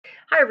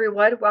Hi,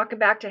 everyone. Welcome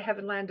back to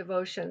Heavenland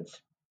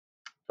Devotions,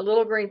 the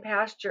little green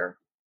pasture.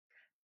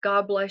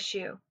 God bless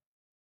you.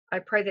 I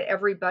pray that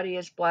everybody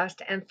is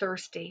blessed and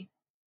thirsty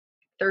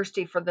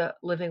for the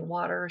living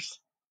waters.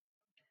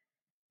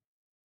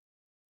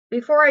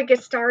 Before I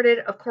get started,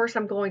 of course,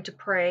 I'm going to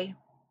pray.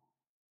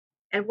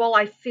 And while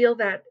I feel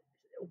that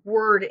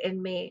word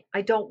in me,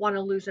 I don't want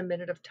to lose a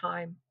minute of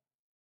time.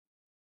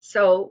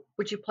 So,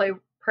 would you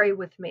pray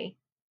with me?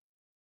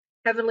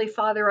 Heavenly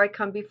Father, I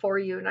come before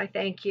you and I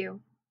thank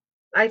you.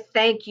 I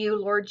thank you,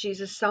 Lord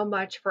Jesus, so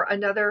much for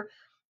another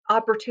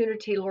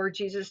opportunity, Lord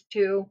Jesus,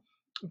 to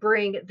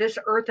bring this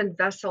earthen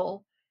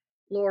vessel,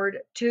 Lord,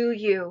 to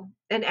you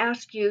and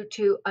ask you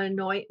to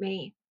anoint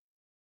me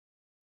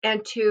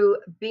and to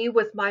be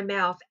with my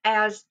mouth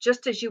as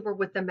just as you were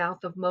with the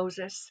mouth of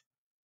Moses,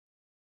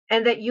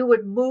 and that you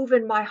would move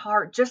in my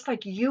heart just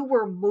like you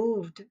were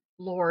moved,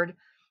 Lord,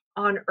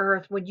 on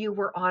earth when you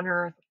were on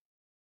earth,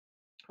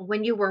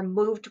 when you were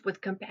moved with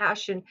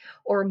compassion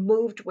or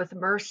moved with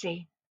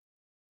mercy.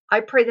 I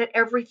pray that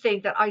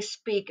everything that I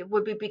speak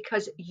would be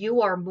because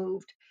you are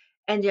moved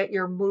and yet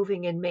you're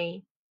moving in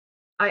me.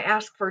 I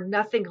ask for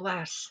nothing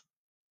less.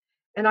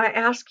 And I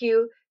ask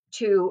you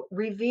to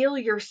reveal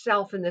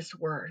yourself in this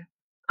word.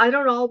 I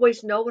don't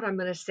always know what I'm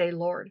going to say,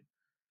 Lord,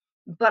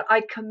 but I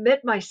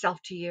commit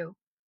myself to you.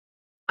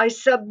 I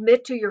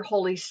submit to your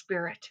Holy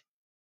Spirit.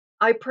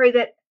 I pray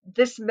that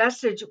this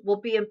message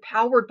will be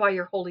empowered by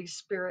your Holy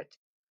Spirit,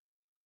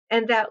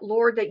 and that,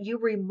 Lord, that you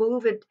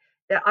remove it,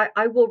 that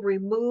I will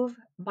remove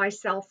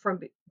myself from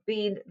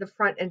being the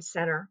front and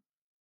center.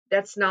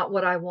 That's not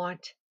what I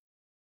want.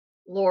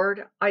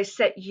 Lord, I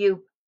set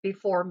you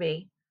before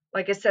me.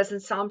 Like it says in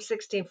Psalm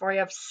 16, for I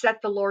have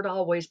set the Lord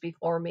always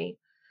before me,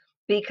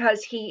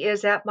 because he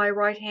is at my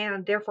right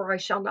hand, therefore I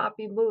shall not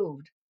be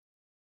moved.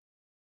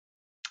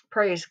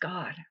 Praise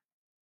God.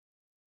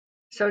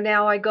 So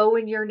now I go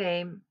in your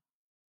name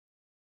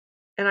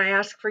and I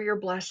ask for your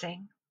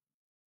blessing,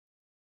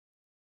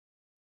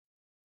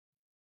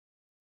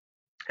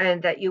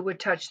 and that you would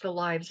touch the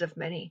lives of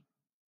many.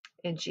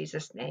 In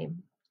Jesus'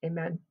 name,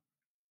 amen.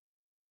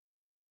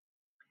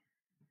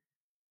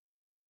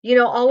 You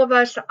know, all of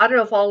us, I don't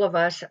know if all of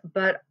us,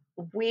 but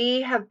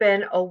we have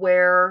been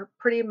aware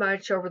pretty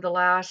much over the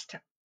last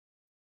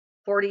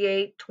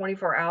 48,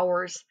 24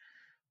 hours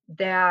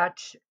that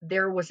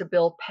there was a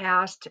bill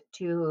passed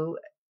to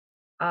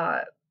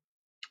uh,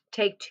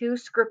 take two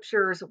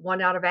scriptures,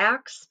 one out of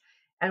Acts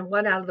and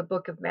one out of the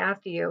book of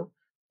Matthew,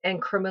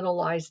 and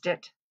criminalized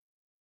it.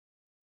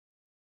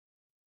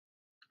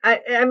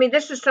 I mean,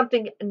 this is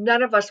something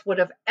none of us would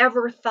have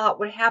ever thought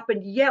would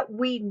happen, yet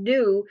we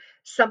knew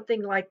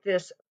something like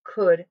this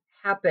could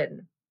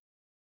happen.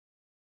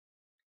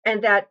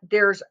 And that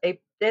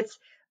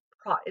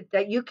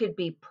that you could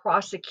be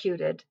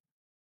prosecuted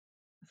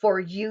for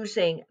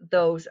using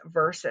those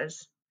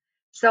verses.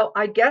 So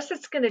I guess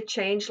it's going to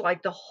change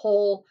like the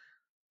whole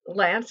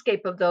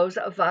landscape of those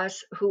of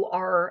us who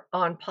are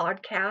on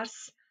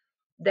podcasts,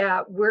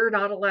 that we're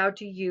not allowed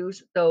to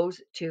use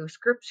those two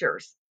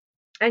scriptures.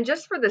 And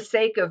just for the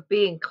sake of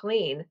being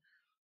clean,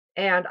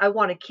 and I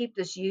want to keep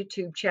this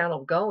YouTube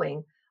channel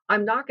going,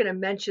 I'm not going to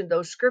mention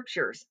those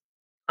scriptures.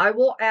 I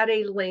will add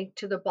a link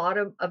to the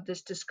bottom of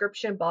this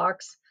description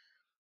box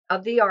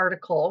of the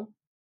article,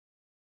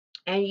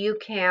 and you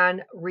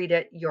can read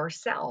it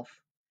yourself.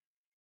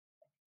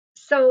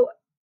 So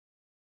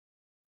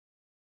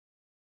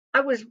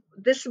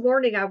this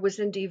morning I was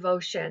in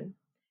devotion,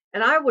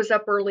 and I was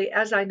up early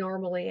as I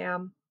normally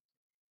am.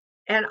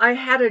 And I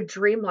had a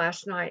dream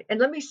last night. And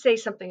let me say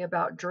something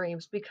about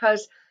dreams,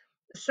 because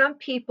some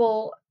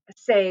people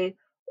say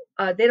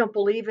they don't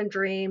believe in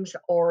dreams,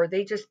 or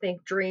they just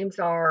think dreams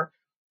are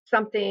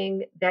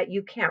something that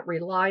you can't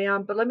rely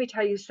on. But let me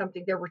tell you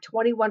something. There were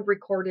 21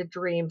 recorded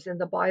dreams in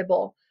the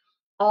Bible,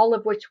 all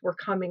of which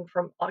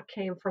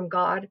came from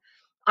God.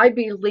 I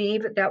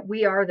believe that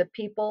we are the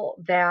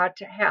people that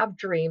have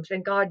dreams,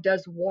 and God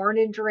does warn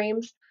in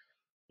dreams.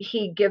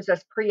 He gives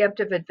us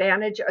preemptive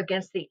advantage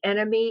against the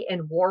enemy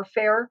in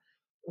warfare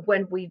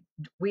when we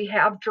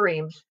have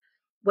dreams.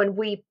 When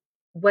we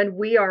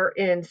are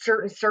in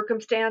certain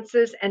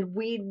circumstances and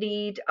we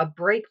need a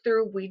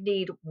breakthrough, we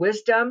need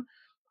wisdom.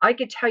 I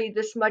could tell you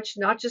this much,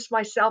 not just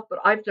myself, but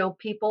I've known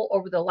people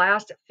over the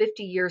last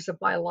 50 years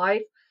of my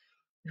life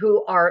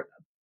who are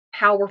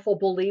powerful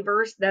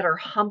believers, that are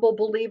humble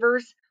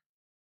believers,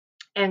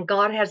 and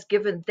God has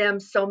given them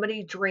so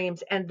many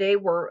dreams, and they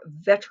were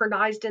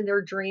veteranized in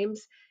their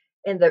dreams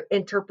and the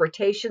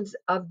interpretations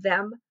of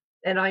them.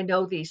 And I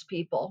know these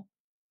people.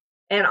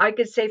 And I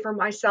could say for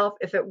myself,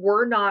 if it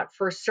were not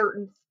for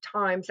certain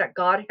times that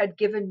God had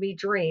given me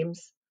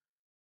dreams,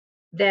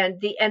 then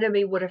the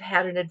enemy would have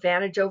had an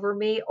advantage over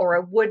me, or I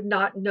would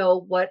not know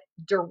what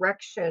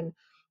direction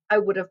I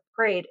would have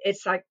prayed.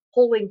 It's like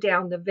pulling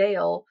down the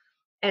veil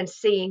and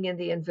seeing in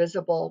the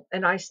invisible,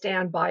 and I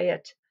stand by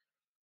it.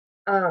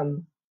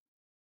 Um,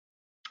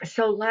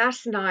 so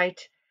last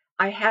night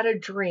I had a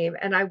dream,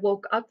 and I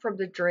woke up from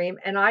the dream,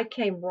 and I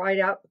came right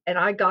up, and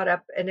I got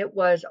up, and it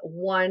was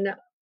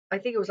I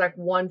think it was like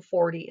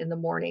 1:40 in the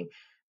morning.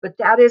 but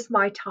that is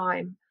my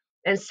time.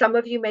 And some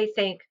of you may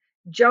think,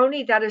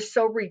 Joni, that is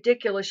so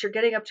ridiculous. You're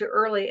getting up too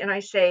early. And I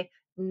say,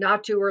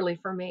 not too early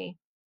for me.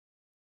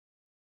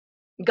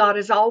 God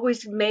has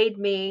always made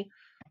me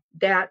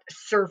that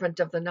servant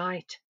of the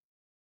night.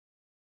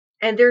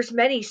 And there's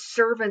many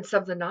servants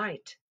of the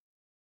night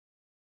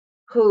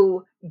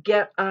who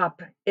get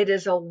up. It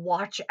is a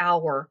watch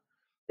hour.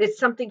 It's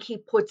something he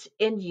puts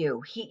in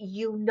you.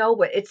 You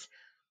know it.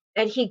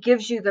 And he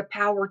gives you the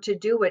power to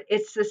do it.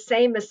 It's the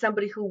same as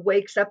somebody who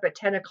wakes up at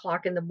 10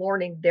 o'clock in the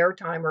morning, their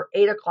time, or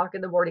 8 o'clock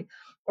in the morning,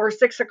 or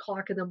 6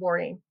 o'clock in the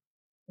morning.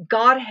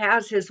 God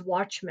has his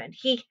watchmen.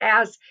 He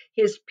has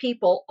his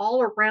people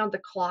all around the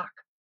clock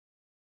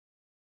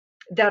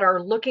that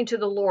are looking to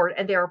the Lord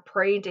and they are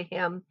praying to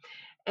him.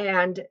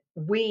 And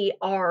we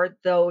are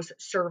those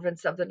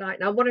servants of the night.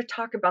 And I want to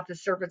talk about the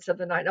servants of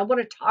the night. And I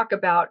want to talk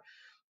about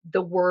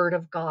the word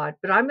of God.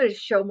 But I'm going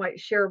to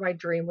share my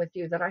dream with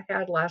you that I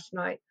had last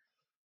night.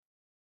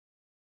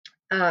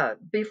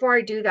 Before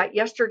I do that,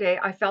 yesterday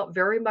I felt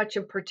very much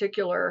in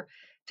particular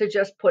to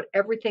just put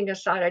everything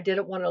aside. I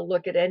didn't want to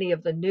look at any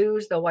of the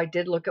news, though I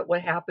did look at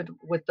what happened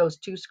with those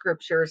two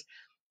scriptures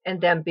and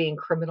them being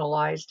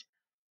criminalized.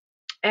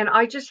 And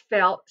I just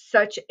felt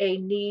such a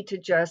need to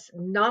just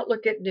not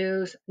look at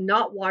news,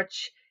 not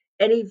watch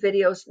any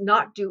videos,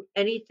 not do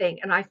anything.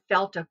 And I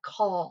felt a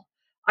call.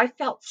 I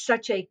felt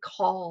such a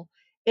call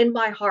in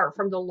my heart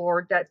from the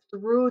Lord that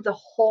through the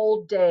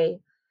whole day,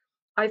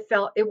 I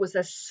felt it was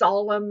a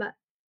solemn,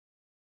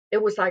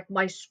 it was like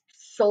my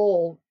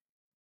soul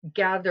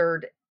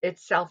gathered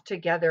itself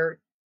together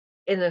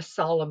in a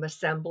solemn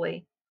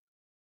assembly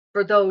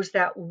for those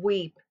that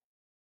weep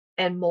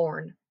and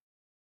mourn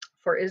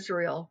for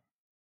Israel.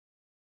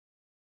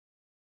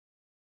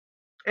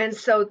 And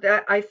so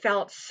that I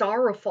felt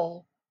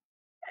sorrowful,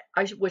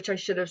 which I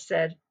should have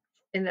said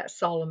in that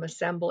solemn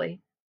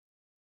assembly.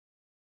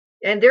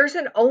 And there's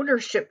an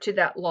ownership to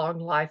that long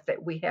life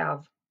that we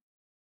have,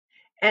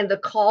 and the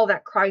call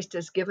that Christ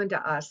has given to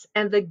us,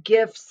 and the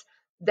gifts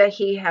that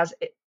he has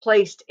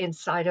placed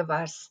inside of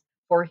us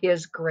for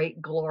his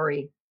great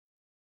glory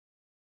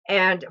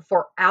and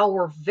for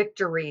our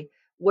victory,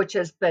 which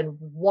has been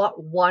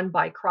won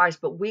by Christ.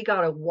 But we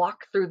got to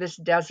walk through this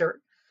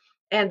desert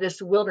and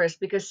this wilderness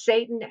because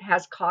Satan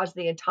has caused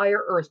the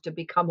entire earth to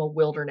become a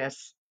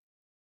wilderness.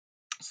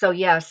 So,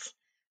 yes,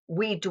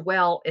 we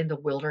dwell in the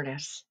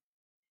wilderness.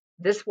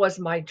 This was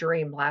my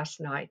dream last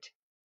night.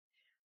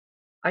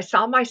 I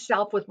saw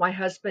myself with my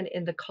husband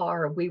in the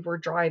car. We were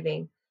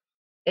driving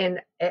in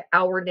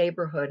our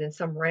neighborhood in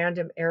some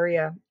random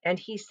area. And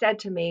he said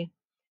to me,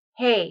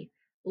 "Hey,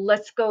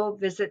 let's go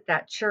visit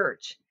that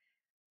church."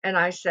 And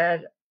I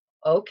said,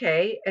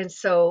 "Okay." And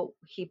so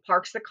he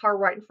parks the car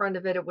right in front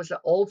of it. It was an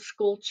old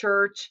school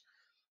church.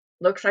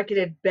 Looks like it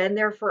had been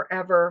there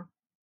forever.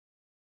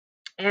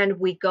 And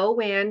we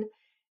go in,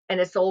 and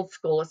it's old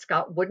school. It's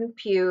got wooden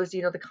pews,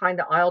 the kind,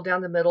 the aisle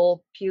down the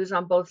middle, pews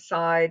on both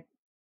sides,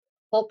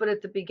 pulpit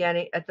at the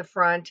beginning, at the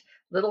front,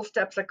 little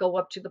steps that go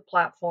up to the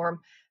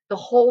platform. The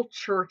whole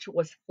church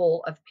was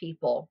full of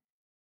people.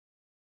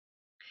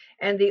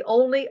 And the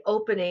only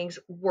openings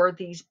were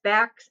these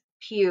back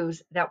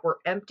pews that were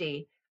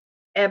empty.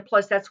 And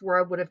plus, that's where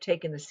I would have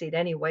taken the seat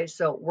anyway,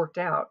 so it worked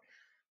out.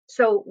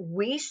 So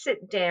we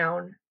sit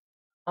down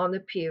on the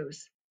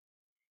pews,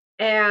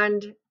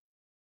 and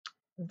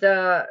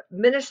the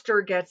minister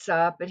gets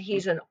up, and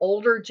he's an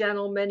older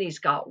gentleman. He's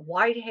got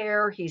white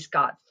hair, he's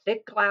got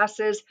thick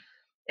glasses,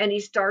 and he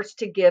starts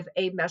to give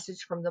a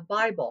message from the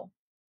Bible.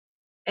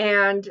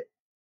 And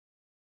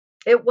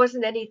it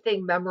wasn't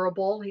anything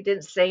memorable. He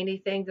didn't say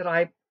anything that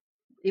I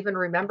even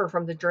remember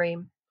from the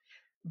dream.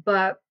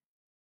 But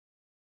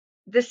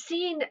the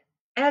scene,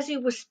 as he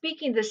was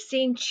speaking, the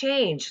scene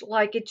changed.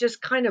 Like it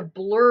just kind of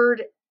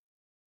blurred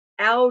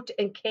out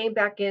and came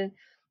back in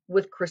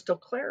with crystal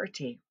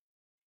clarity.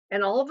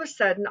 And all of a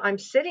sudden, I'm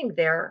sitting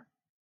there,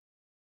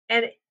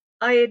 and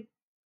I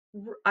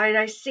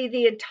I see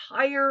the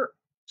entire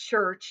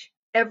church.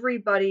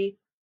 Everybody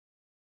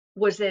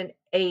was in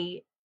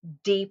a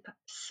deep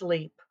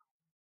sleep.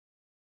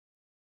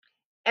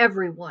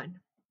 Everyone.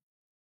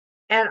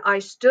 And I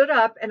stood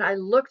up and I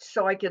looked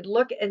so I could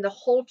look in the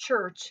whole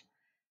church.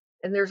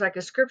 And there's like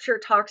a scripture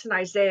talks in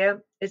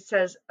Isaiah. It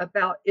says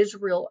about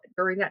Israel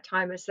during that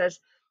time. It says,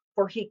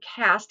 "For he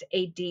cast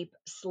a deep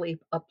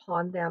sleep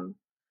upon them."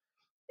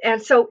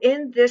 And so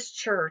in this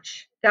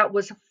church that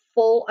was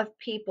full of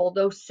people,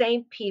 those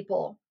same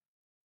people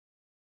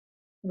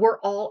were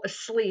all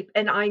asleep.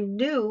 And I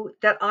knew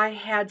that I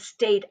had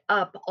stayed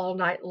up all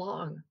night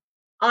long.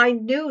 I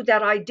knew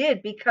that I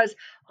did because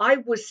I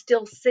was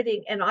still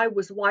sitting and I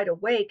was wide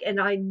awake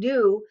and I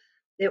knew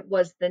it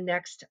was the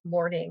next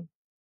morning.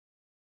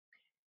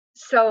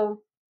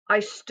 So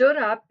I stood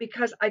up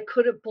because I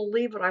couldn't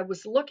believe what I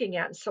was looking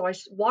at. And so I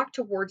walked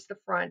towards the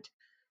front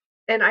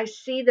and I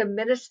see the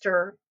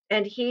minister,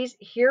 and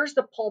here's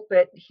the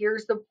pulpit,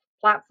 here's the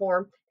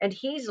platform, and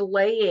he's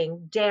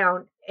laying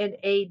down in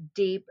a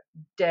deep,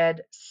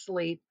 dead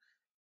sleep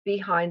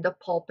behind the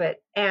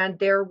pulpit. And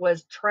there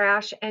was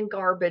trash and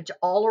garbage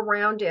all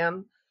around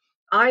him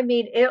I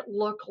mean, it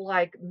looked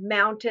like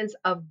mountains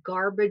of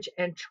garbage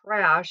and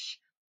trash,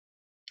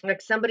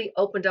 like somebody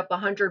opened up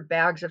 100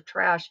 bags of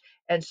trash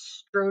and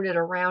strewn it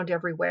around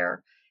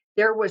everywhere.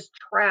 There was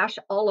trash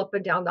all up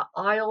and down the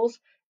aisles.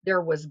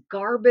 There was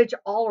garbage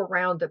all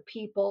around the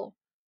people,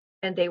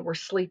 and they were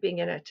sleeping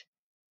in it.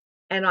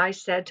 And I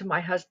said to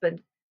my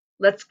husband,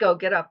 "Let's go,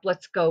 get up,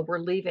 let's go, we're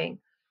leaving."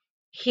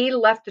 He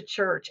left the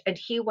church and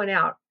he went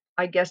out,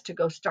 I guess, to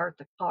go start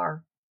the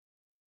car.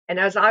 And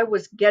as I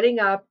was getting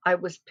up, I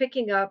was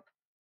picking up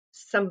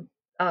some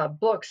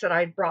books that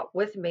I'd brought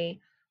with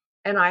me,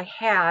 and I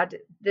had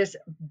this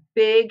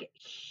big,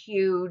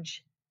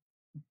 huge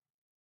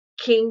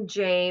King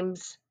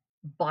James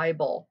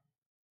Bible.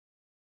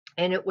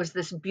 And it was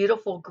this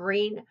beautiful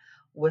green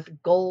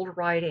with gold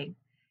writing.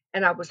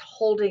 And I was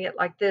holding it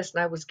like this,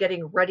 and I was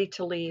getting ready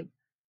to leave.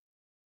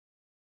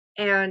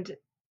 And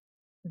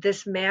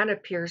this man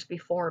appears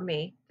before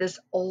me, this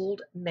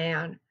old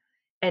man,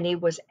 and he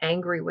was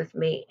angry with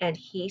me. And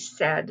he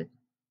said,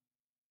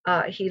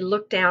 he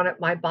looked down at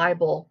my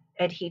Bible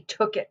and he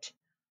took it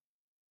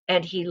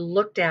and he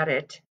looked at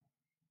it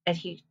and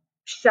he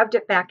shoved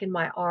it back in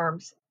my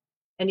arms.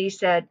 And he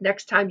said,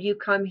 "Next time you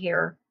come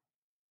here,"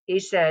 he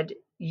said,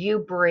 "you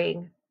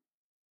bring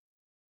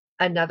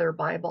another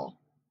Bible."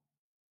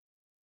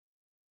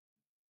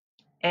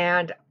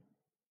 And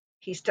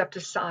he stepped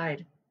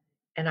aside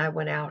and I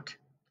went out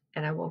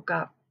and I woke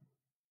up.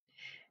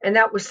 And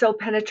that was so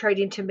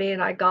penetrating to me.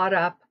 And I got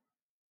up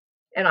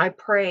and I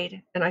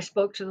prayed and I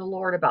spoke to the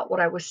Lord about what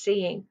I was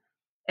seeing.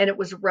 And it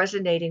was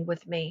resonating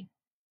with me.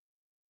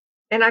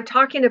 And I'm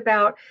talking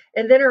about,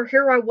 and then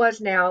here I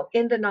was now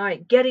in the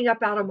night, getting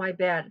up out of my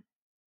bed.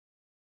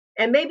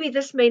 And maybe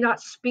this may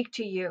not speak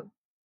to you,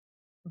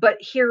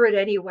 but hear it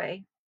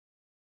anyway.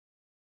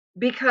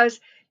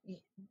 Because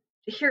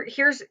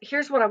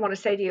here's what I want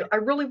to say to you. I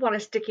really want to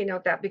sticky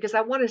note that because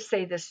I want to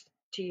say this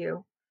to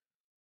you.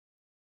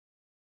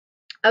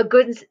 A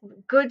good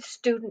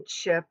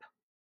studentship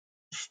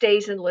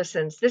stays and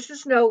listens.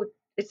 It's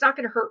not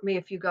going to hurt me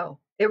if you go.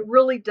 It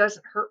really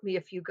doesn't hurt me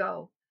if you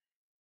go.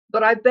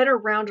 But I've been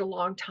around a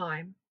long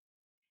time.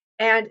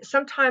 And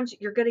sometimes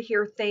you're going to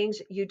hear things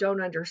you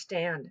don't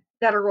understand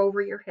that are over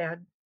your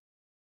head.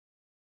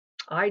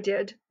 I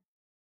did.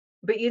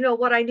 But you know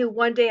what? I knew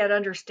one day I'd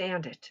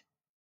understand it.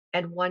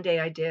 And one day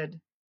I did.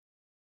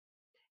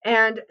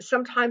 And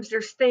sometimes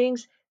there's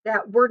things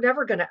that we're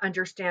never going to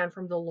understand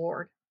from the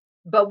Lord.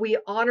 But we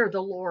honor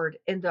the Lord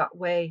in that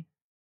way.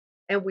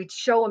 And we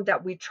show him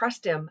that we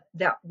trust him,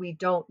 that we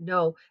don't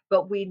know.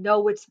 But we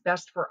know it's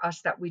best for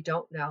us that we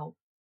don't know.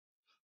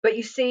 But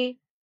you see,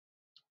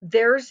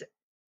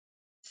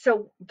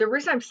 so the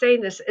reason I'm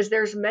saying this is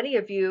there's many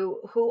of you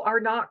who are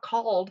not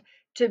called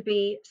to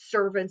be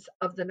servants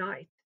of the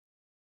night.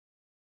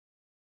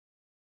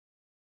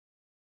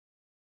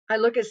 I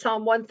look at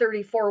Psalm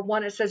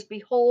 134:1. It says,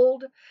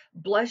 "Behold,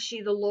 bless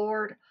ye the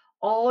Lord,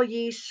 all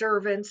ye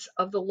servants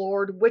of the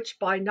Lord, which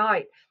by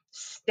night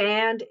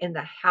stand in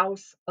the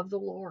house of the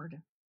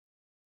Lord."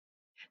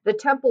 The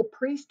temple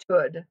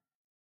priesthood,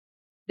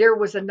 there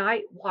was a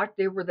night watch,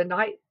 they were the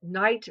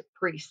night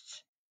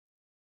priests,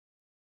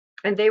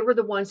 and they were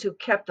the ones who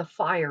kept the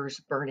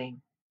fires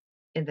burning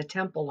in the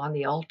temple on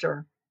the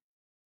altar.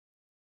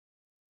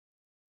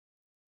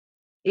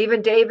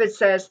 Even David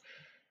says,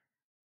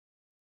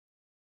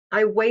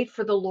 "I wait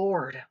for the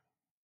Lord.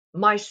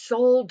 My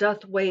soul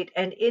doth wait,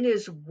 and in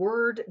his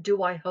word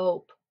do I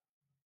hope.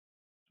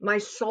 My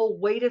soul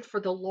waiteth for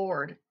the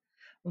Lord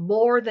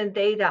more than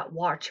they that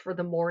watch for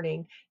the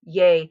morning,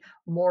 yea,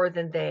 more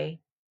than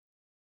they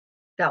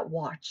that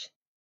watch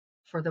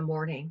for the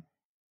morning."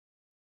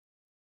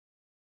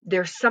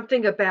 There's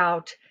something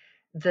about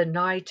the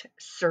night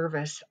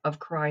service of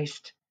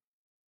Christ.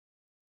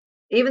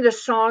 Even the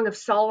Song of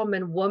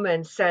Solomon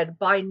woman said,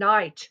 "By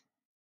night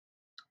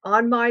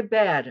on my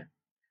bed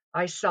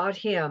I sought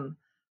him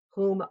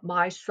whom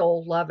my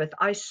soul loveth.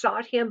 I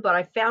sought him, but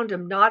I found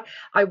him not.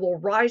 I will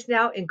rise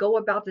now and go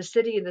about the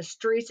city in the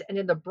streets and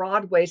in the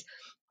broad ways.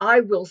 I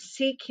will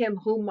seek him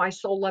whom my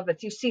soul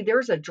loveth." You see,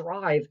 there's a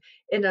drive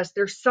in us.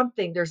 There's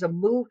something, there's a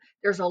move,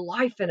 there's a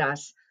life in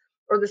us.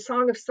 Or the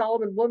Song of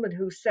Solomon woman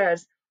who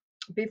says,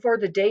 "Before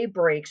the day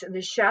breaks and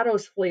the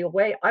shadows flee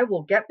away, I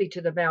will get me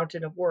to the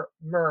mountain of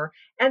myrrh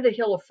and the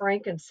hill of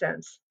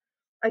frankincense."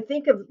 I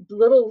think of the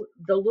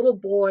little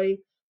boy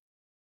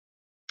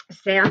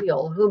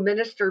Samuel, who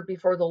ministered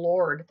before the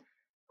Lord,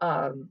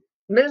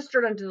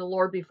 ministered unto the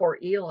Lord before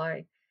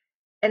Eli.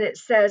 And it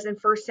says in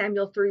 1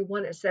 Samuel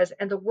 3:1, it says,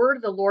 "And the word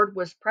of the Lord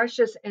was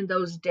precious in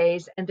those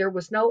days, and there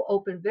was no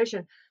open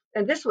vision."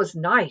 And this was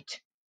night.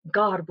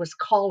 God was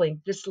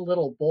calling this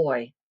little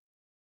boy.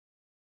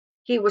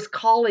 He was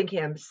calling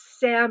him,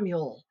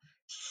 "Samuel,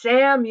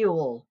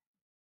 Samuel,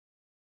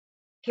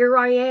 here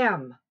I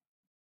am."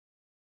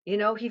 You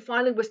know, he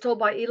finally was told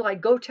by Eli,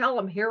 "Go tell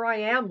him, here I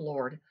am,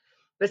 Lord."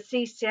 But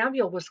see,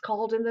 Samuel was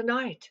called in the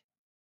night.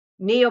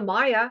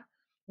 Nehemiah,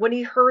 when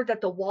he heard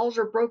that the walls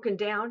are broken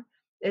down,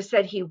 it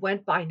said he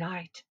went by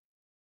night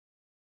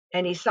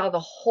and he saw the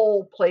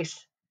whole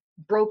place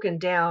broken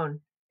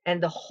down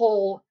and the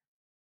whole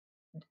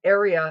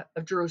area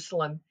of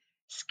Jerusalem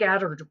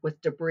scattered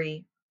with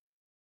debris.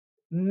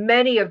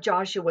 Many of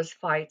Joshua's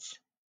fights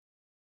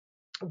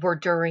were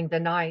during the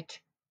night.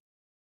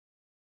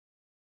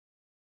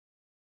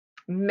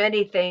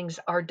 Many things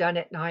are done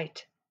at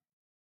night.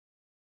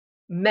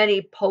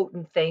 Many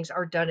potent things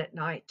are done at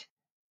night.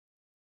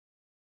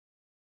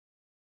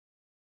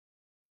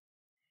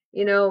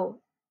 You know,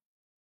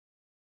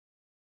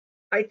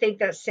 I think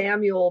that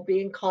Samuel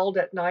being called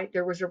at night,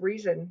 there was a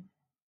reason.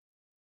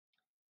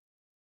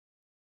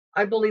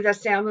 I believe that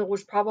Samuel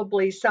was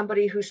probably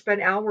somebody who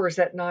spent hours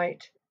at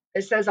night.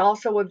 It says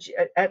also of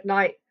at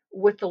night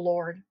with the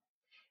Lord.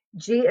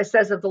 It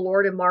says of the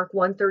Lord in Mark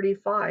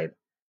 1:35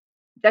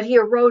 that he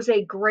arose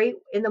a great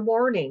in the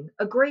morning,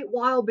 a great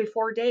while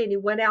before day, and he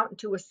went out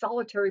into a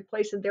solitary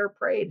place and there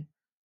prayed.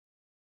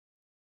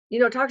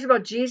 It talks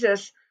about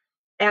Jesus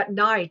at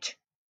night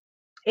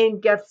in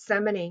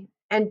Gethsemane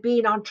and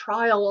being on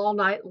trial all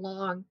night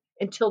long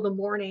until the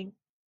morning.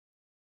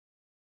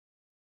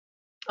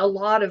 A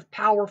lot of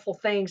powerful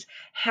things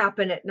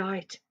happen at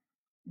night.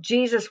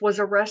 Jesus was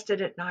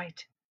arrested at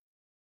night.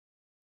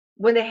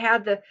 When they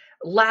had the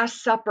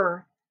Last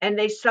Supper and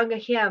they sung a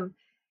hymn,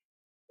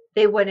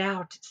 they went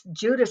out.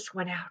 Judas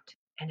went out,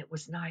 and it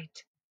was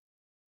night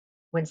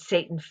when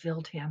Satan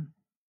filled him.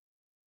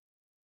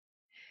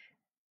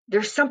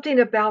 There's something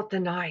about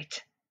the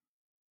night.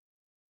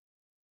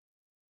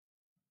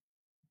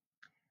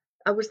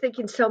 I was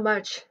thinking so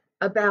much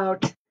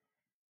about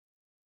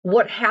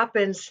what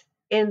happens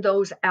in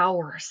those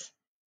hours.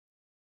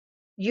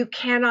 You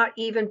cannot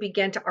even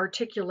begin to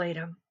articulate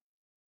them.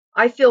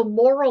 I feel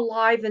more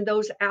alive in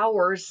those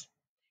hours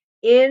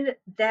in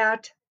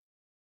that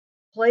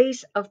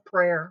place of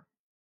prayer.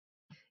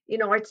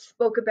 I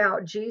spoke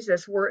about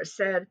Jesus where it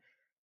said,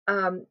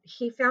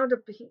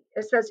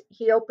 it says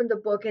he opened the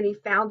book and he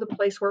found the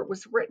place where it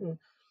was written.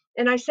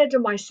 And I said to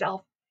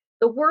myself,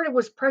 the word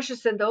was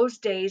precious in those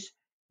days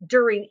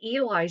during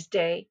Eli's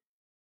day,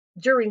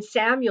 during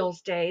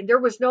Samuel's day. There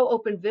was no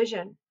open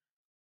vision.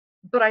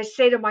 But I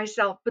say to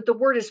myself, but the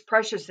word is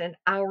precious in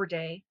our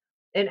day,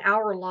 in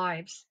our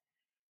lives.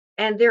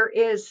 And there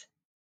is,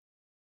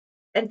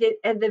 and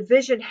the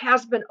vision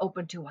has been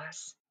opened to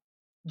us,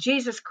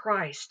 Jesus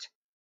Christ.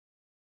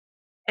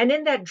 And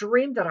in that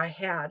dream that I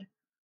had,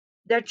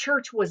 that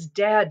church was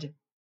dead.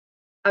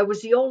 I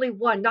was the only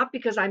one, not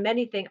because I'm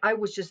anything. I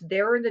was just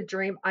there in the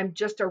dream. I'm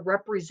just a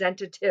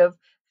representative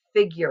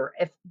figure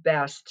at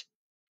best.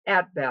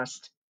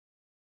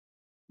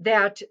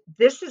 That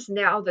this is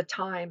now the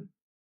time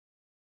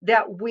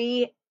that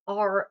we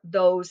are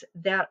those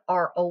that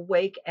are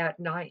awake at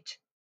night.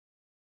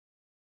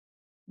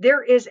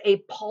 There is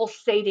a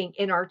pulsating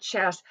in our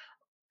chest.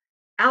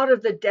 Out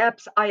of the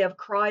depths I have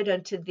cried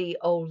unto thee,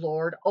 O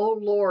Lord. O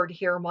Lord,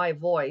 hear my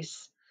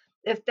voice.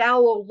 If thou,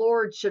 O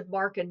Lord, should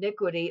mark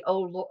iniquity,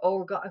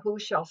 O God, who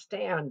shall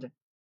stand?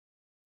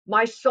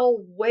 My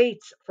soul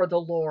waits for the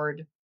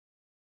Lord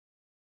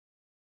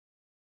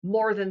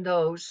more than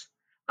those.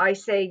 I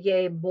say,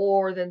 yea,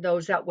 more than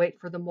those that wait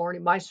for the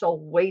morning. My soul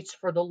waits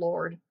for the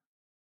Lord.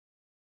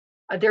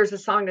 There's a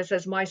song that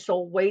says, my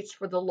soul waits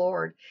for the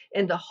Lord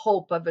in the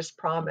hope of his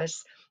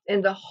promise.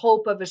 In the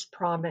hope of his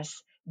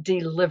promise,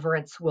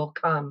 deliverance will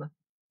come.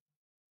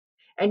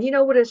 And you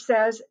know what it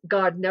says?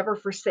 God never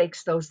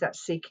forsakes those that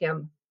seek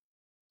him.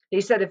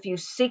 He said, if you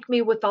seek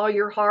me with all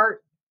your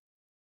heart,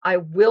 I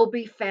will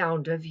be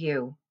found of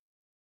you.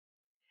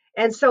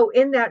 And so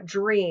in that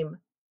dream,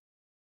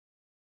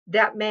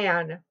 that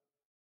man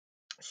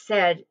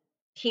said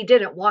he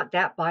didn't want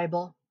that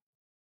Bible,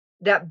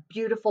 that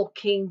beautiful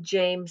King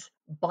James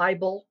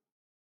Bible.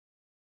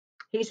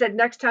 He said,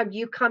 next time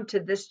you come to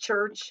this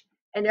church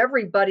and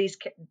everybody's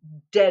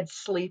dead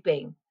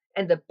sleeping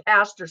and the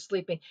pastor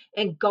sleeping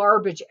and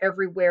garbage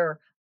everywhere,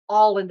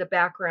 all in the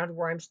background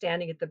where I'm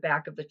standing at the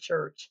back of the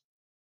church.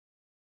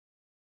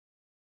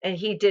 And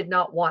he did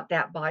not want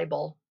that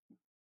Bible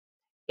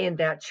in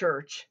that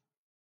church.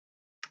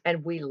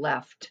 And we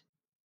left.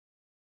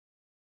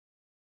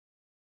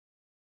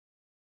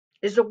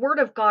 Is the word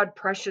of God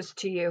precious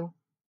to you?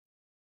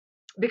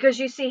 Because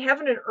you see,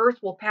 heaven and earth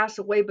will pass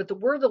away, but the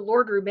word of the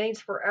Lord remains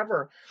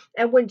forever.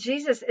 And when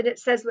Jesus, and it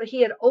says that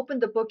he had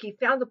opened the book, he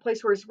found the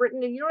place where it's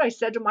written. And you know what I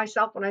said to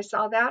myself when I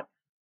saw that?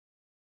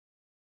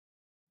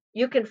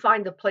 You can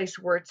find the place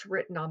where it's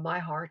written on my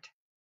heart.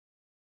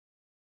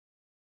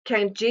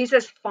 Can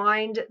Jesus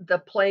find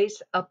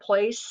a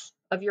place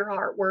of your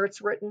heart where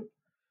it's written?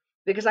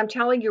 Because I'm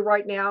telling you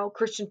right now,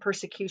 Christian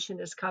persecution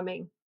is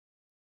coming.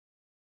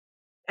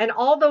 And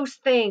all those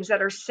things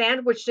that are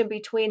sandwiched in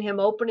between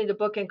him opening the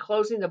book and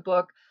closing the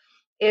book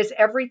is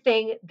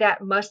everything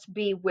that must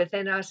be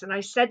within us. And I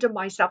said to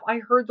myself, I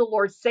heard the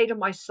Lord say to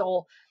my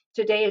soul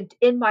today, and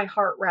in my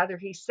heart, rather,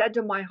 he said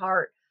to my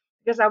heart,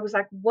 because I was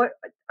like, what?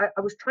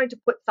 I was trying to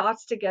put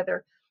thoughts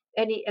together.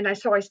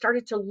 So I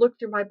started to look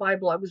through my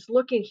Bible. I was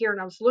looking here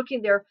and I was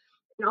looking there.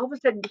 And all of a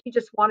sudden, he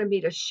just wanted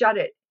me to shut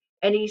it.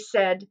 And he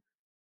said,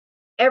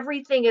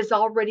 everything is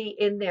already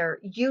in there.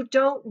 You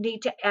don't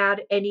need to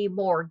add any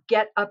more.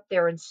 Get up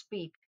there and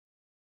speak.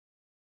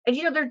 And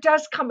there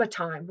does come a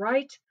time,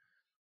 right,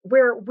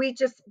 where we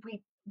just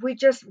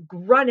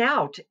run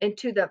out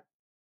into the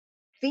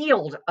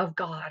field of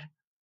God,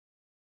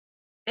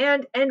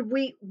 and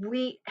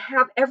we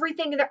have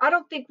everything there. I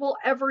don't think we'll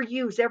ever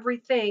use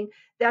everything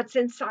that's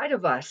inside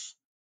of us.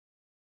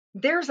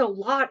 There's a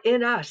lot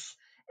in us.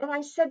 And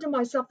I said to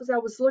myself as I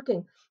was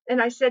looking,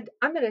 and I said,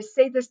 I'm going to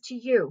say this to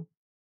you.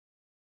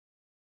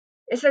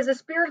 It says, the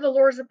Spirit of the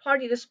Lord is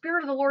upon you. The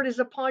Spirit of the Lord is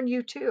upon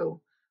you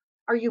too.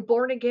 Are you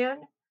born again?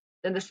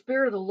 Then the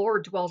Spirit of the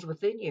Lord dwells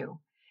within you.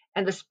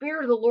 And the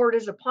Spirit of the Lord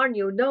is upon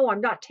you. No,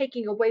 I'm not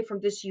taking away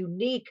from this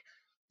unique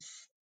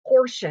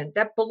portion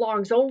that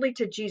belongs only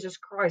to Jesus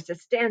Christ. It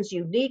stands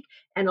unique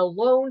and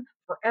alone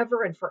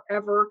forever and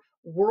forever,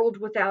 world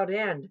without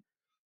end.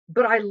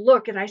 But I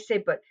look and I say,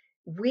 but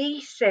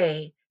we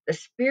say the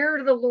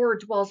Spirit of the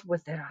Lord dwells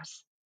within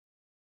us.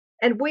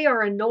 And we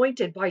are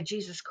anointed by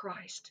Jesus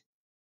Christ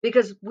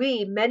because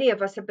many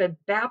of us have been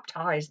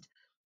baptized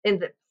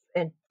in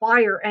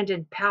fire and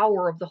in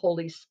power of the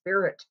Holy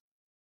Spirit.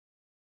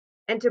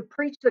 And to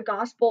preach the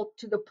gospel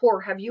to the poor.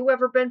 Have you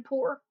ever been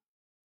poor?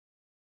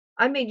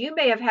 I mean, you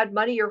may have had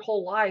money your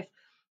whole life,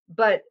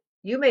 but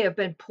you may have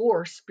been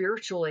poor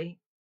spiritually,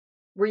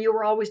 where you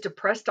were always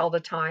depressed all the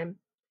time.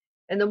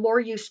 And the more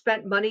you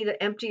spent money,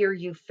 the emptier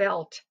you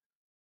felt.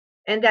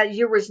 And that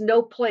there was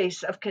no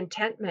place of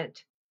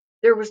contentment.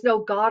 There was no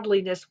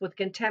godliness with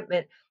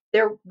contentment.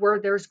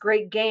 There's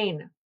great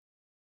gain.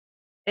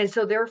 And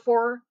so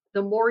therefore,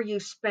 the more you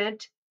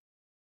spent,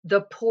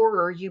 the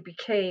poorer you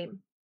became.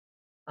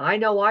 I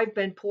know I've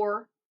been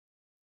poor.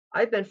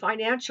 I've been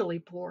financially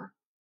poor.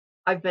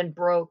 I've been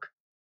broke.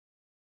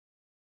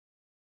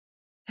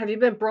 Have you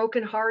been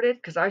brokenhearted?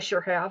 Because I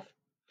sure have.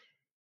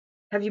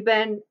 Have you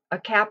been a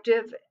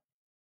captive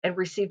and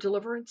received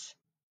deliverance?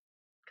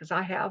 Because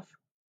I have.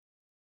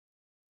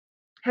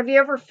 Have you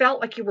ever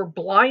felt like you were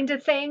blind to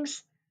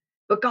things,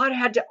 but God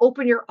had to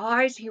open your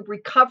eyes? He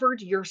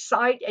recovered your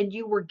sight and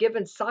you were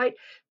given sight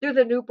through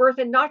the new birth,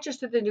 and not just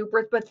through the new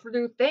birth, but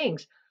through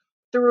things,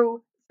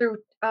 through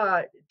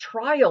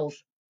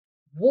trials,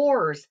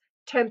 wars,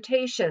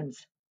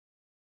 temptations,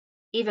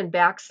 even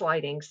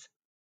backslidings.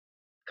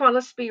 Come on,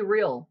 let's be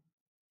real.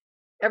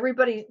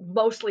 Everybody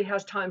mostly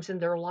has times in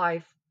their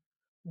life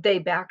they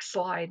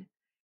backslide,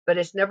 but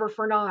it's never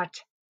for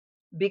naught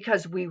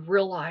because we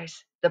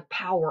realize the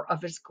power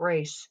of His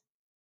grace.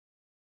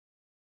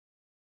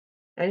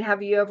 And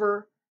have you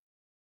ever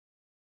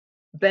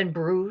been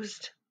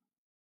bruised?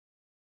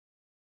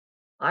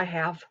 I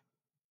have.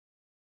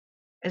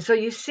 And so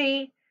you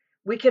see,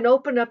 we can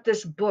open up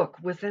this book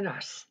within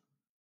us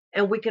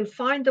and we can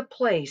find the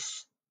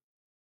place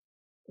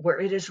where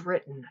it is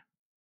written.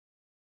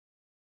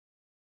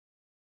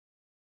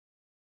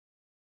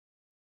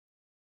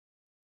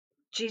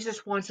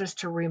 Jesus wants us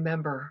to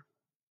remember.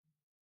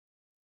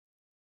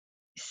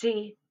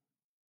 See,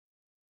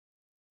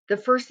 the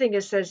first thing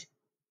it says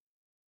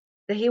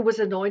that He was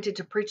anointed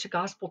to preach the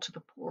gospel to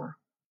the poor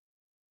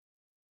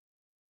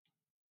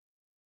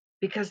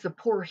because the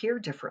poor hear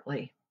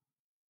differently.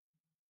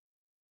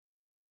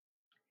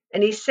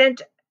 And He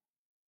sent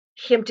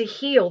Him to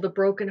heal the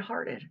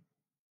brokenhearted.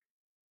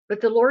 But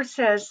the Lord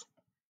says,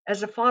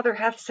 as the Father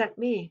hath sent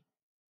me,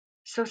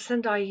 so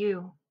send I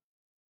you.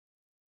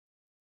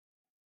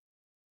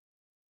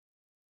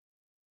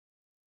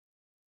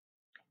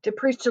 To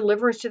preach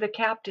deliverance to the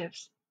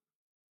captives.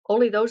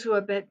 Only those who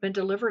have been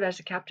delivered as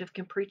a captive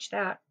can preach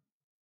that.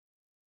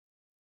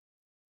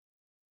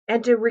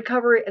 And to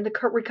recover and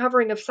the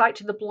recovering of sight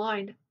to the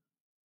blind.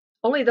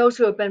 Only those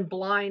who have been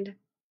blind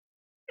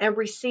and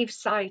receive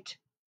sight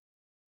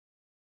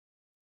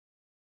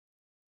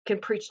can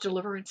preach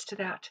deliverance to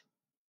that.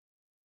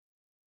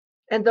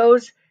 And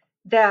those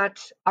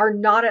that are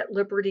not at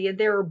liberty and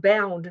they are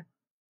bound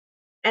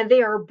and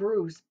they are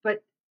bruised.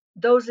 But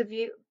those of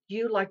you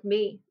like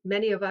me,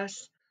 many of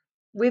us,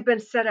 we've been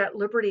set at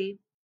liberty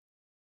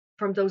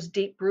from those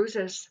deep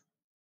bruises.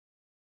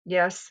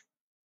 Yes,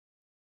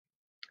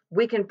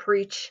 we can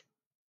preach.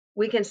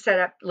 We can set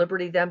at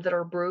liberty them that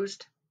are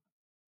bruised.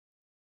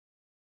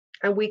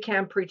 And we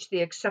can preach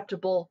the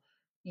acceptable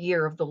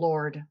year of the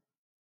Lord.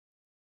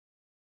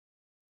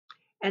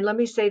 And let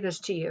me say this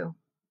to you.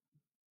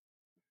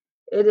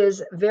 It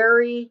is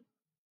very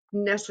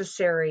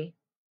necessary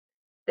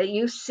that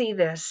you see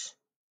this,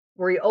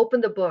 where He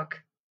opened the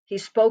book, He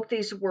spoke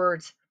these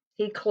words,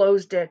 He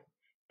closed it,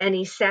 and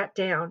He sat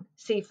down.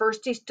 See,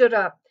 first He stood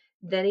up,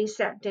 then He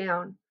sat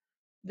down.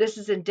 This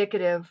is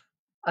indicative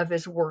of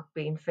His work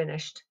being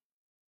finished.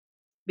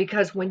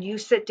 Because when you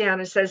sit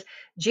down, it says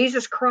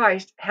Jesus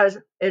Christ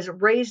is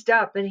raised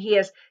up, and He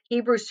has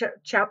Hebrews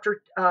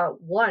chapter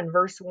 1,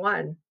 verse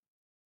 1,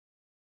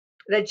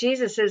 that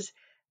Jesus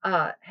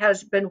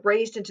has been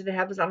raised into the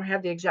heavens. I don't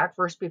have the exact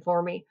verse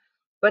before me,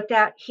 but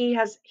that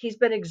he's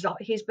been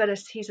exalted,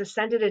 he's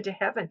ascended into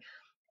heaven,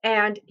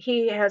 and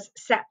He has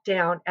sat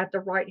down at the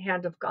right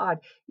hand of God.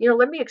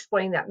 Let me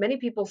explain that. Many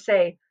people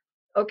say,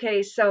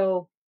 okay,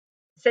 so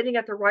sitting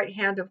at the right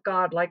hand of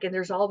God, and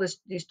there's all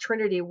these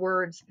Trinity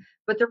words,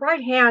 but the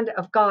right hand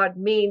of God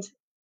means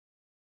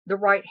The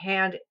right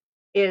hand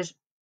is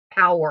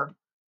power,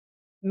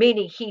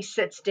 meaning he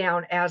sits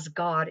down as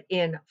God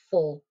in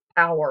full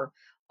power.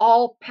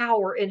 All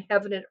power in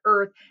heaven and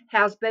earth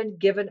has been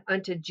given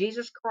unto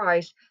Jesus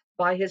Christ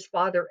by his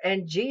Father.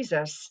 And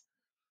Jesus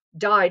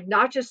died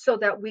not just so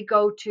that we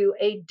go to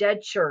a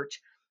dead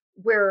church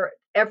where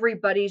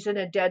everybody's in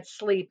a dead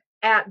sleep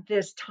at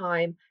this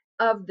time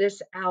of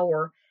this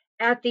hour,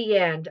 at the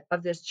end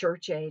of this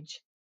church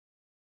age.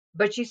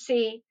 But you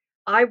see,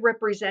 I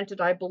represented,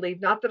 I believe,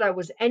 not that I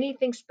was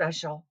anything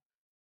special,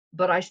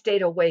 but I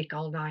stayed awake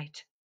all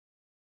night.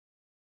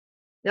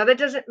 Now, that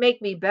doesn't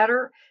make me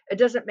better. It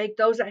doesn't make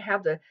those that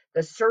have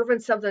the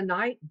servants of the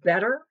night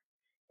better.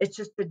 It's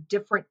just a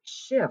different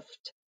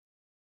shift.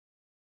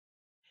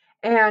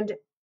 And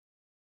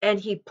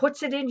he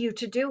puts it in you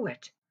to do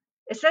it.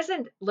 It says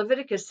in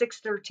Leviticus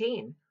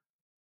 6:13,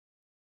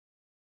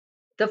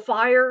 the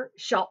fire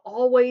shall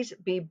always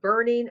be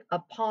burning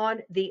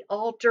upon the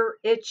altar,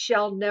 it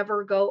shall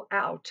never go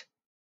out.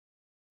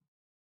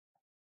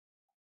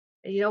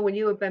 And when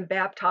you have been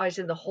baptized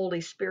in the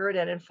Holy Spirit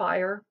and in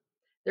fire,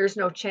 there's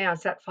no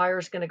chance that fire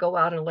is going to go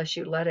out unless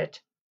you let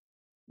it.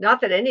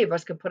 Not that any of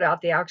us can put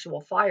out the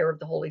actual fire of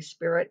the Holy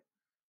Spirit,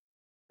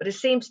 but it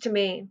seems to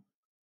me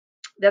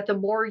that the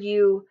more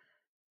you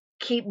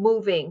keep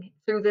moving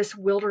through this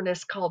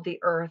wilderness called the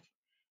earth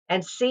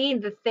and seeing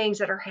the things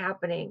that are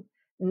happening,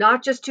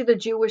 not just to the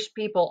Jewish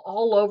people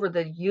all over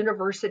the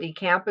university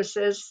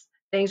campuses,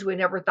 things we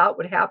never thought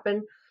would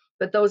happen,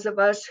 but those of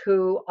us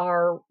who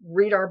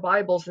read our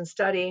Bibles and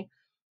study,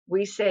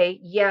 we say,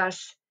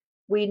 yes,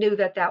 we knew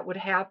that that would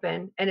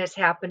happen, and it's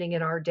happening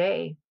in our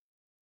day.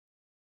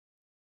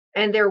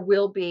 And there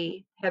will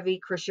be heavy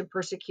Christian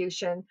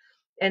persecution.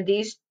 And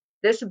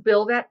this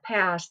bill that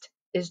passed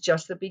is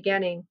just the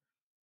beginning.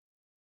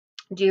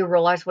 Do you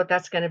realize what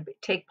that's going to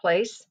take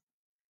place?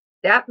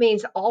 That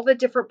means all the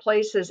different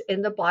places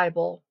in the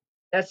Bible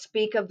that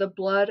speak of the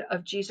blood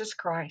of Jesus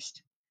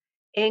Christ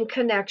in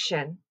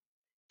connection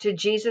to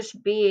Jesus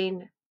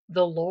being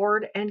the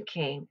Lord and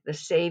King, the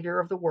Savior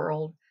of the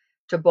world,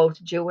 to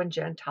both Jew and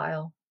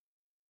Gentile,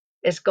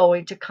 is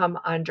going to come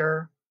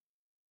under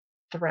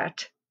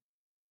threat.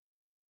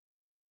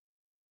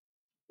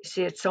 You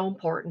see, it's so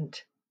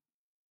important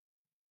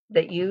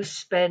that you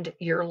spend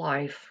your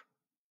life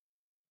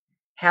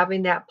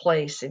having that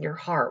place in your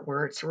heart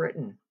where it's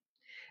written,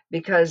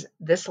 because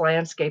this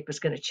landscape is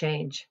going to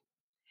change.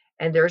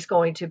 And you're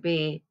going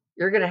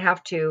to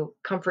have to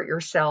comfort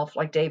yourself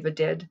like David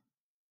did.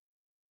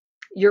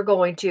 You're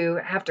going to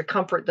have to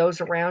comfort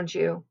those around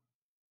you.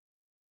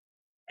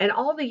 And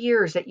all the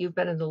years that you've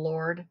been in the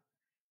Lord,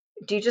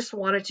 do you just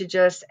want it to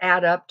just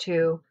add up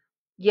to,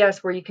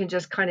 yes, where you can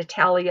just kind of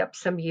tally up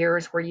some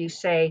years where you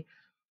say,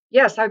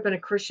 yes, I've been a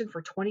Christian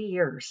for 20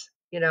 years,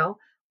 well,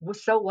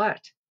 so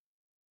what?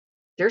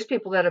 There's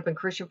people that have been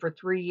Christian for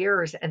 3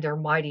 years and they're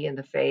mighty in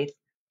the faith.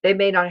 They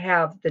may not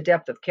have the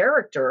depth of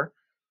character,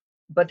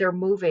 but they're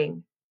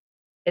moving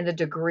in the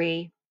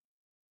degree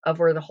of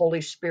where the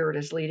Holy Spirit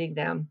is leading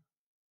them.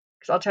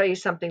 Because I'll tell you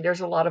something,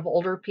 there's a lot of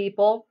older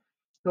people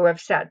who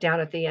have sat down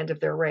at the end of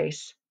their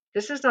race.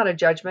 This is not a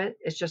judgment,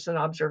 it's just an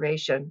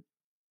observation.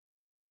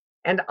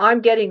 And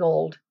I'm getting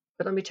old,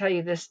 but let me tell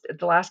you this,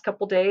 the last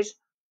couple days,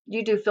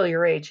 you do feel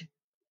your age.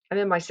 I'm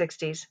in my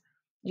 60s.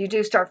 You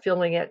do start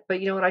feeling it, but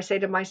you know what I say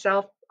to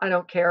myself? I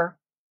don't care.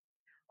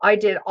 I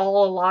did a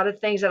lot of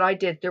things that I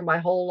did through my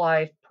whole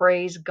life.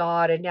 Praise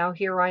God. And now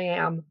here I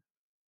am.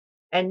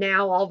 And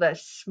now all the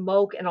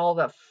smoke and all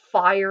the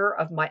fire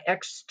of my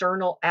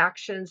external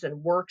actions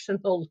and works in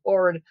the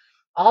Lord,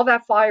 all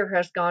that fire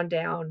has gone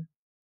down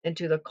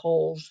into the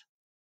coals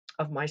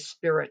of my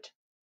spirit,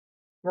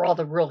 where all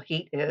the real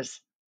heat is.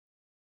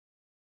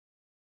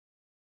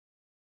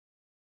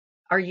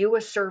 Are you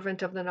a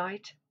servant of the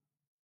night?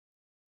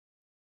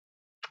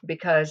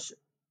 Because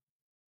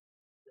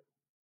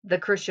the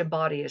Christian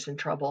body is in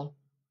trouble.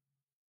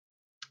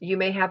 You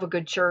may have a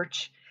good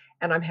church,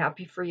 and I'm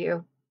happy for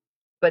you,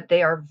 but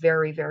they are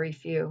very, very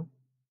few.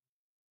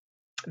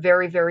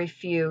 Very, very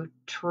few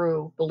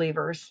true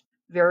believers.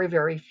 Very,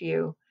 very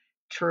few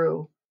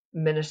true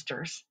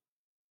ministers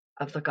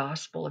of the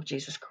gospel of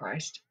Jesus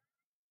Christ.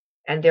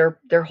 And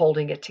they're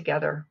holding it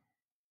together.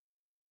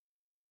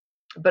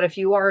 But if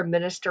you are a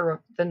minister of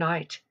the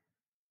night,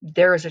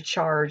 there is a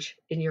charge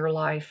in your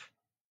life,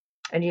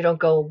 and you don't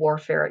go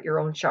warfare at your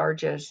own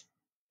charges.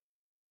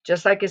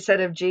 Just like it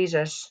said of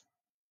Jesus,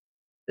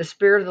 the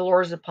Spirit of the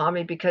Lord is upon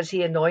me because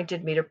he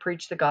anointed me to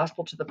preach the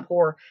gospel to the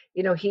poor.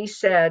 He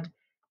said,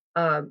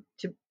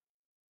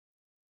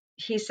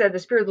 he said the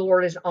Spirit of the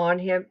Lord is on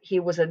him. He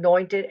was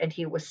anointed and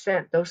he was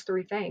sent. Those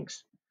three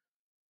things.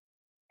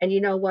 And you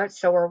know what?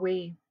 So are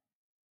we.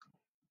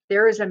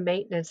 There is a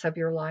maintenance of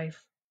your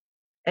life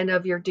and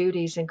of your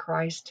duties in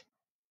Christ.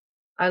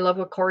 I love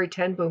what Corrie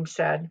ten Boom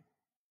said.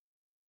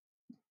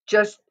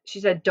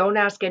 She said, don't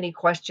ask any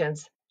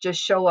questions. Just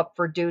show up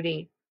for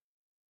duty.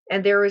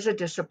 And there is a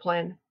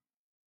discipline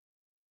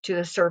to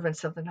the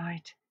servants of the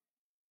night,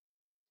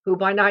 who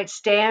by night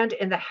stand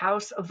in the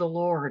house of the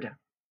Lord.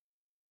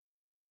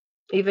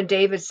 Even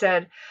David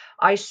said,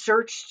 I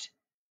searched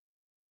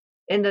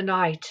in the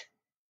night,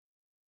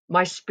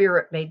 my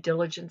spirit made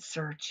diligent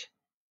search,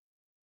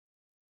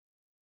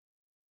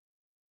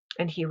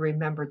 and he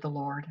remembered the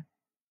Lord.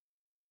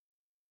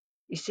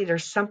 You see,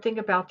 there's something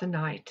about the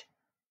night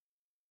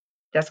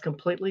that's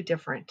completely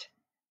different.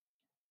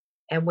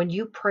 And when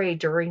you pray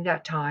during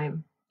that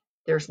time,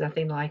 there's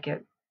nothing like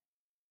it.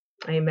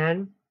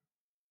 Amen.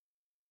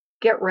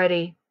 Get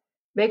ready.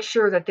 Make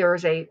sure that there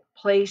is a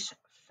place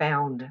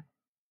found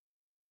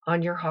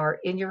on your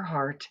heart, in your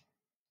heart,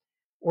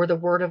 where the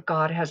Word of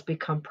God has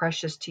become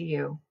precious to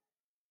you.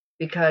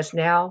 Because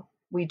now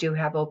we do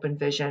have open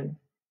vision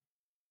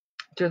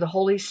through the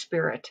Holy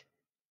Spirit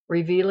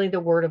revealing the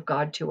Word of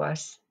God to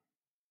us,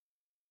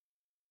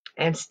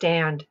 and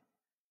stand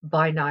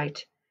by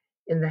night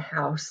in the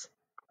house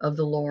of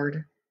the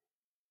Lord.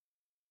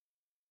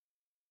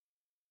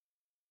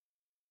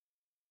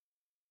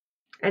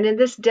 And in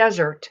this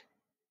desert,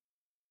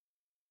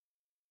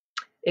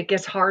 it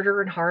gets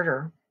harder and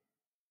harder.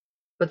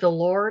 But the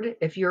Lord,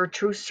 if you're a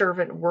true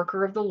servant,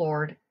 worker of the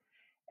Lord,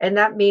 and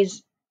that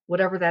means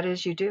whatever that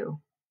is you do.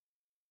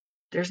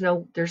 There's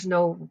no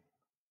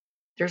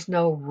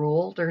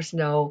rule. There's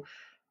no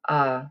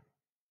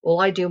well,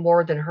 I do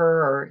more than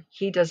her, or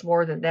he does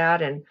more than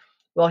that, and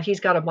well, he's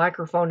got a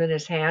microphone in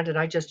his hand and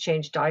I just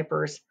change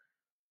diapers.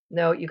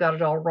 No, you got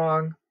it all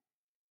wrong.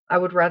 I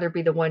would rather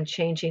be the one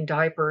changing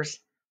diapers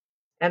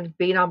and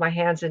being on my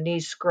hands and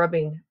knees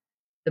scrubbing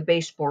the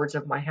baseboards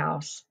of my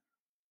house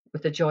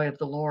with the joy of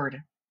the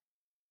Lord,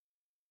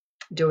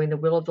 doing the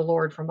will of the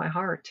Lord from my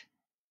heart.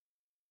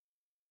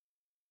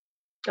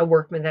 A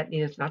workman that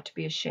needeth not to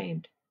be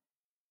ashamed.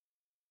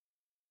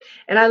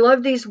 And I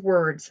love these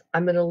words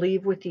I'm going to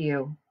leave with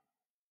you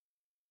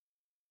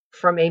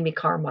from Amy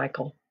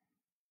Carmichael.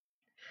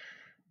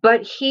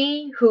 But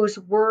he whose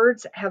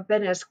words have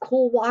been as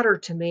cool water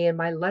to me in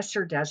my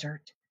lesser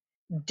desert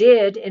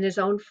did in his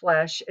own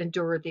flesh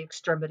endure the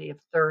extremity of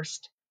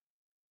thirst.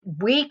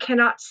 We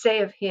cannot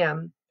say of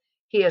him,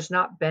 he has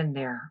not been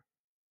there.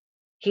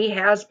 He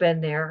has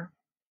been there,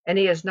 and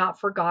he has not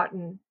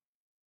forgotten,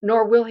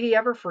 nor will he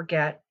ever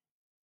forget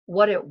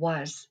what it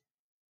was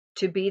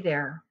to be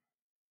there.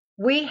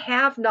 We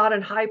have not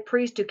an high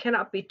priest who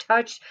cannot be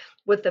touched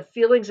with the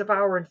feelings of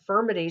our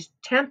infirmities,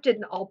 tempted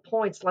in all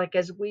points like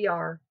as we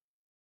are.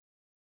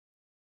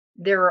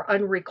 There are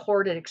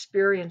unrecorded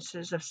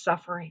experiences of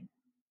suffering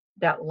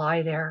that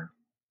lie there.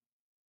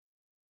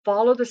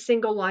 Follow the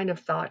single line of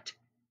thought.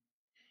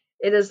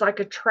 It is like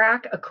a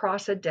track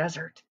across a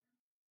desert.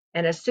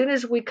 And as soon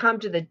as we come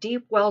to the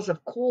deep wells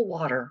of cool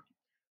water,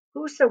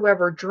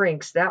 whosoever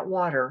drinks that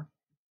water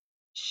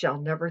shall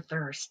never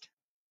thirst.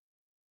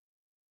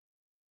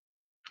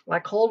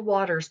 Like cold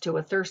waters to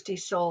a thirsty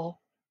soul,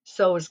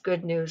 so is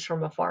good news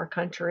from a far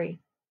country.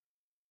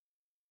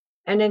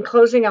 And in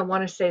closing, I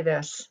want to say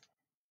this.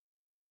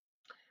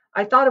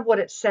 I thought of what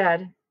it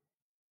said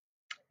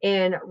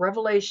in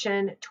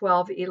Revelation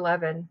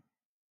 12:11,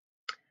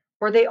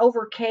 for they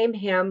overcame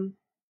him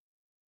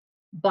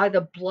by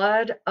the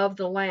blood of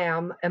the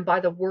Lamb and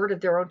by the word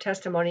of their own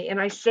testimony. And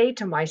I say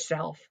to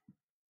myself,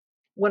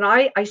 when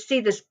I see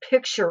this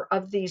picture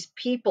of these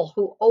people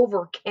who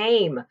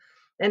overcame,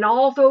 and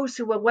all those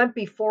who went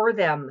before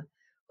them,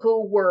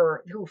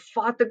 who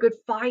fought the good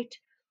fight,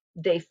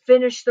 they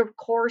finished the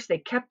course, they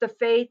kept the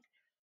faith.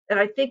 And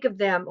I think of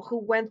them who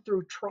went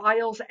through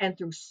trials and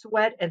through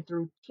sweat and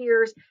through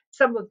tears.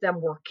 Some of them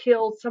were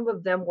killed. Some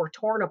of them were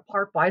torn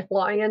apart by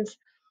lions.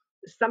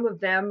 Some of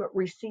them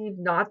received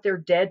not their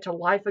dead to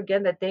life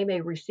again, that they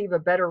may receive a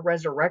better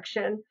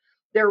resurrection.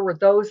 There were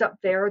those up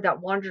there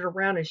that wandered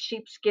around in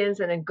sheepskins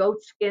and in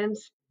goat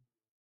skins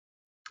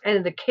and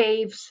in the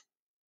caves.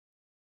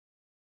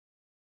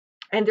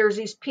 And there's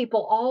these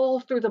people all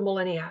through the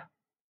millennia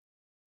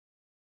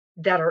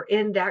that are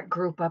in that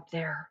group up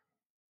there.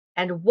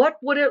 And what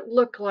would it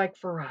look like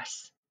for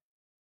us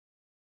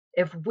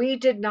if we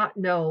did not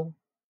know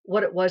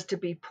what it was to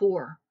be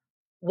poor,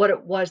 what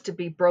it was to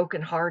be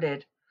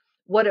brokenhearted,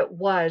 what it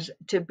was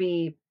to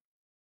be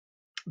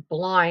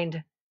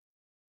blind,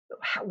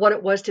 what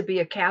it was to be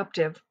a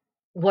captive,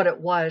 what it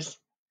was,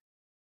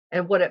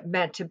 and what it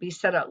meant to be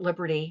set at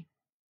liberty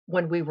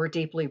when we were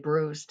deeply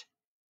bruised.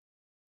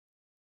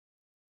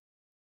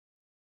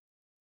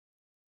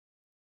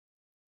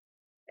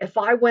 If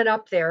I went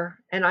up there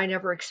and I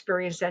never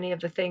experienced any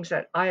of the things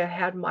that I have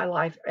had in my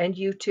life, and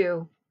you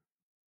too,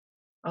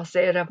 I'll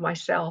say it of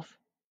myself,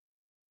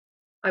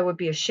 I would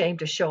be ashamed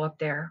to show up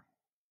there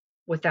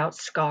without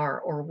scar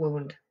or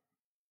wound.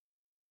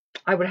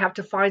 I would have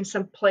to find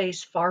some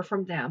place far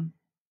from them,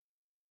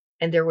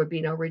 and there would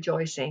be no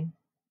rejoicing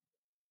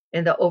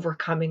in the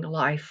overcoming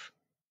life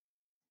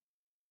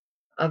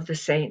of the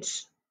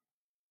saints.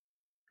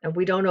 And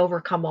we don't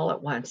overcome all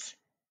at once.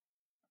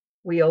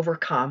 We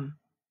overcome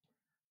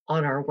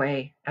on our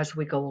way as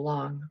we go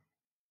along.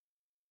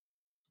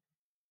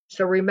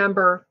 So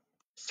remember,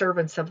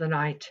 servants of the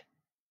night,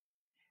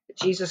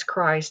 Jesus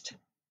Christ,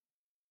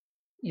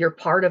 you're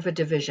part of a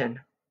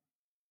division.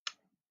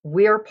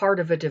 We are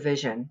part of a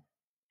division,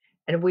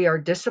 and we are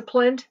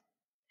disciplined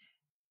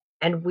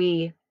and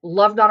we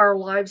love not our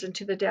lives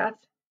unto the death,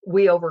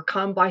 we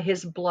overcome by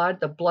his blood,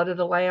 the blood of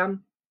the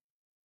Lamb,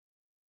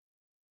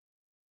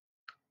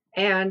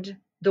 and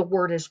the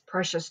word is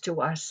precious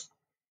to us,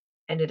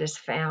 and it is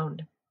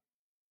found.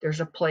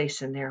 There's a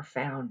place in there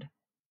found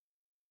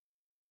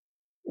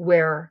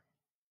where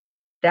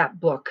that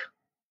book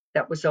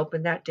that was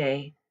opened that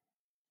day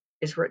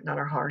is written on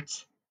our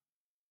hearts.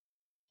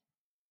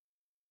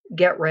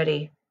 Get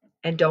ready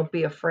and don't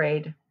be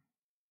afraid.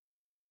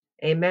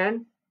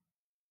 Amen.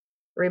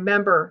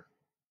 Remember,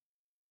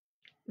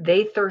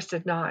 they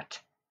thirsted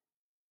not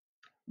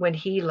when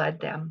he led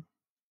them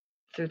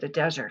through the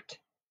desert,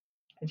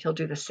 and he'll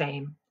do the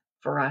same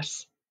for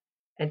us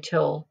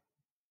until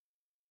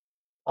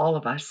all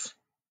of us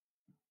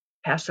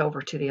pass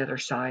over to the other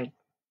side.